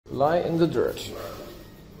lie in the dirt.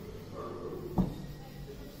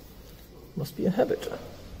 Must be a habit.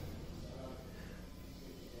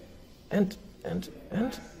 And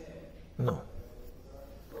no.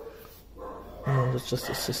 No, that's just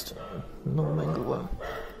a system. No mangoworm.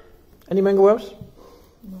 Any mangoworms?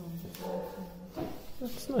 No.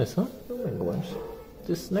 That's nice, huh? No mangoworms.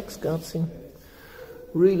 This next guard thing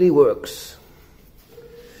really works.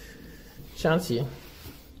 Chancey.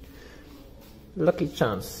 Lucky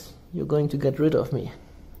chance. You're going to get rid of me.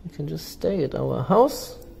 You can just stay at our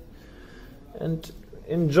house and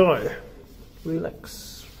enjoy.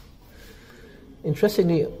 Relax.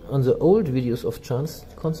 Interestingly, on the old videos of Chance,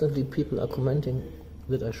 constantly people are commenting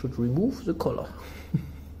that I should remove the collar.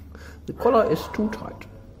 The collar is too tight.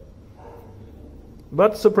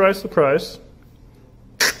 But surprise, surprise,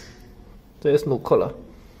 there is no collar.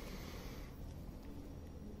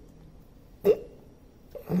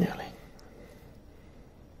 Nearly.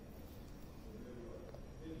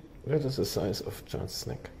 That is the size of Chance's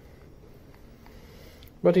neck.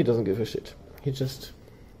 But he doesn't give a shit. He just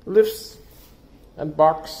lives and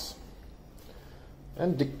barks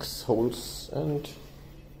and digs holes and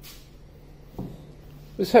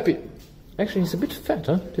is happy. Actually, he's a bit fat,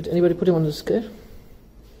 huh? Did anybody put him on the scale?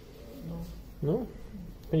 No. No?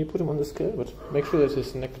 When you put him on the scale, but make sure that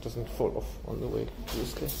his neck doesn't fall off on the way to the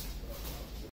scale.